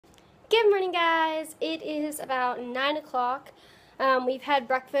Good morning, guys. It is about 9 o'clock. We've had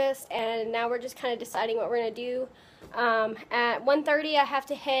breakfast and now we're just kind of deciding what we're going to do. At 1:30 I have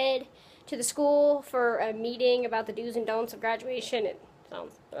to head to the school for a meeting about the do's and don'ts of graduation. It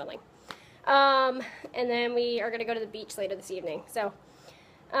sounds thrilling. And then we are going to go to the beach later this evening. So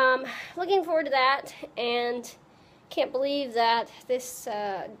looking forward to that, and can't believe that this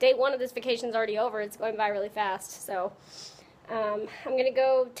day one of this vacation is already over. It's going by really fast. So I'm going to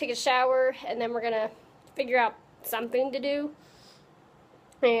go take a shower, and then we're going to figure out something to do.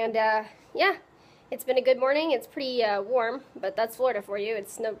 And, yeah, it's been a good morning. It's pretty warm, but that's Florida for you.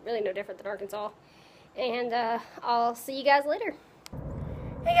 It's really no different than Arkansas. And I'll see you guys later.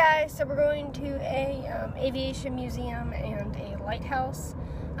 Hey guys, so we're going to a aviation museum and a lighthouse.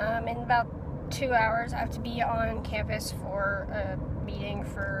 In about 2 hours I have to be on campus for a meeting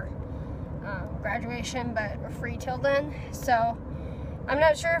for graduation, but we're free till then, so I'm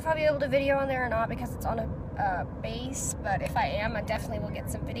not sure if I'll be able to video on there or not because it's on a base, but if I am, I definitely will get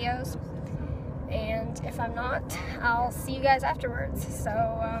some videos, and if I'm not, I'll see you guys afterwards. So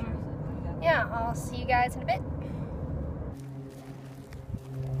yeah, I'll see you guys in a bit.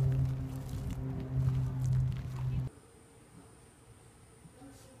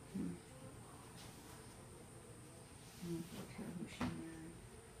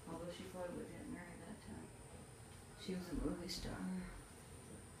 Although she probably would have married that time. She was a movie star.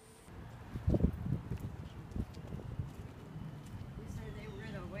 They said they were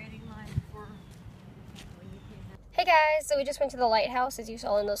in a waiting line for when you came out. Hey guys, so we just went to the lighthouse as you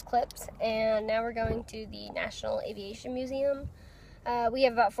saw in those clips, and now we're going to the National Aviation Museum. We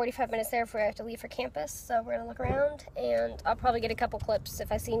have about 45 minutes there before we have to leave for campus, so we're going to look around, and I'll probably get a couple clips.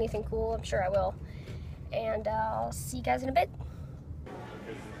 If I see anything cool, I'm sure I will. And I'll see you guys in a bit.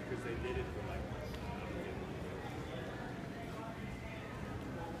 Because they did it for like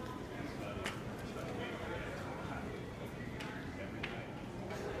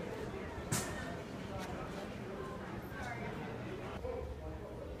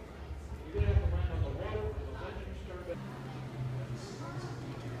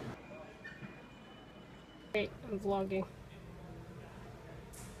Great, I'm vlogging.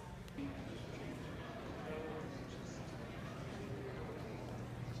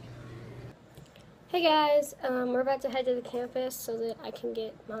 Hey guys, we're about to head to the campus so that I can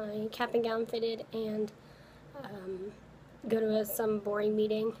get my cap and gown fitted and go to some boring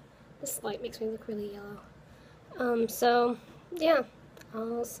meeting. This light makes me look really yellow. So yeah,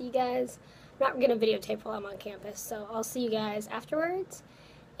 I'll see you guys. I'm not gonna videotape while I'm on campus, so I'll see you guys afterwards.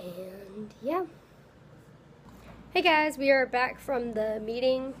 And yeah. Hey guys, we are back from the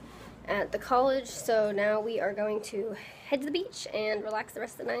meeting at the college, so now we are going to head to the beach and relax the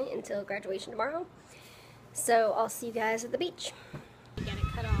rest of the night until graduation tomorrow. So I'll see you guys at the beach. Get it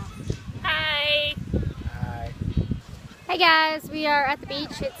cut off. Hi! Hi. Hey guys, we are at the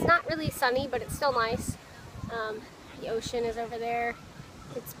beach. It's not really sunny, but it's still nice. The ocean is over there.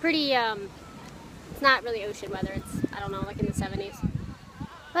 It's pretty, it's not really ocean weather. It's, I don't know, like in the 70s.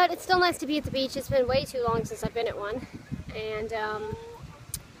 But it's still nice to be at the beach. It's been way too long since I've been at one. And,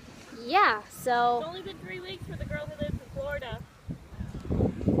 yeah, so... It's only been 3 weeks for the girl who lives in Florida.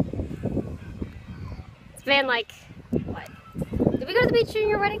 It's been like, what? Did we go to the beach during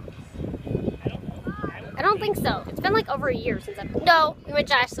your wedding? I don't think so. It's been like over a year since I've... No, we went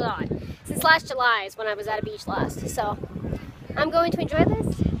last July. Since last July is when I was at a beach last. So, I'm going to enjoy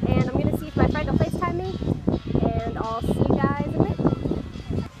this, and I'm going to see if my friend will FaceTime me, and I'll see you guys in a bit.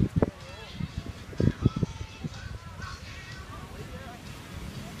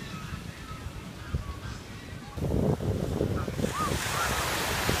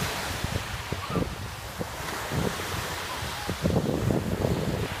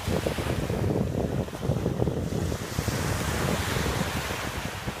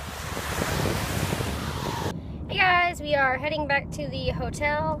 Hey guys, we are heading back to the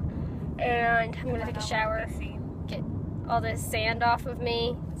hotel, and I'm gonna take a shower, get all this sand off of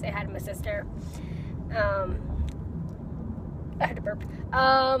me, say hi to my sister. I had to burp.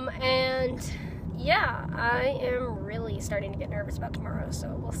 And yeah, I am really starting to get nervous about tomorrow, so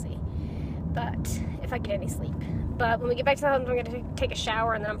we'll see. But if I get any sleep. But when we get back to the house, I'm gonna take a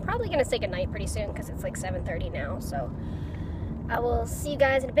shower, and then I'm probably gonna say goodnight pretty soon because it's like 7:30 now. So I will see you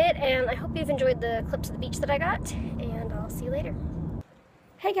guys in a bit, and I hope you've enjoyed the clips of the beach that I got, and I'll see you later.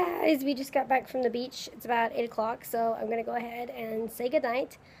 Hey guys, we just got back from the beach. It's about 8 o'clock, so I'm going to go ahead and say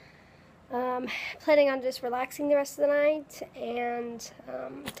goodnight. Planning on just relaxing the rest of the night, and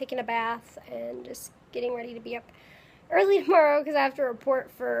taking a bath, and just getting ready to be up early tomorrow, because I have to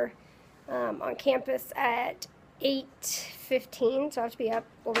report for on campus at 8:15, so I have to be up.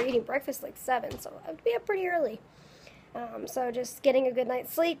 Well, we're eating breakfast like 7, so I have to be up pretty early. So just getting a good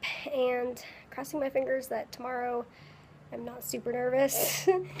night's sleep and crossing my fingers that tomorrow I'm not super nervous.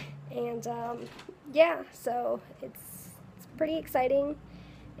 And yeah, so it's pretty exciting.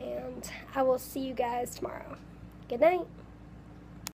 And I will see you guys tomorrow. Good night.